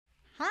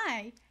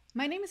Hi,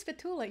 my name is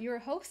Petula, your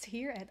host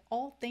here at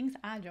All Things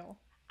Agile.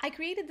 I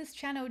created this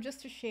channel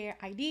just to share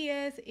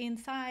ideas,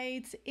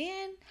 insights,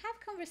 and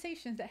have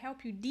conversations that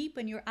help you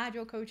deepen your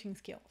Agile coaching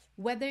skills.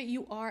 Whether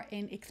you are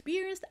an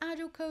experienced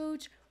Agile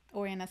coach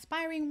or an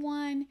aspiring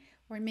one,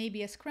 or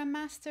maybe a Scrum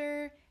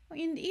Master,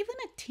 and even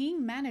a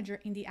team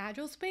manager in the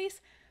Agile space,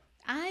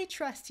 I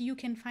trust you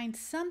can find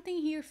something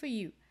here for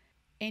you.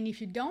 And if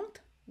you don't,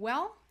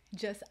 well,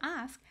 just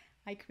ask.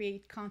 I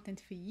create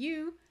content for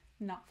you,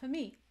 not for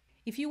me.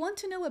 If you want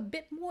to know a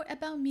bit more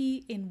about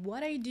me and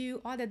what I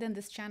do other than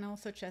this channel,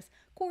 such as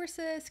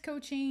courses,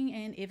 coaching,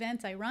 and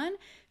events I run,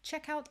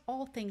 check out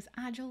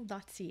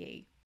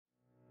allthingsagile.ca.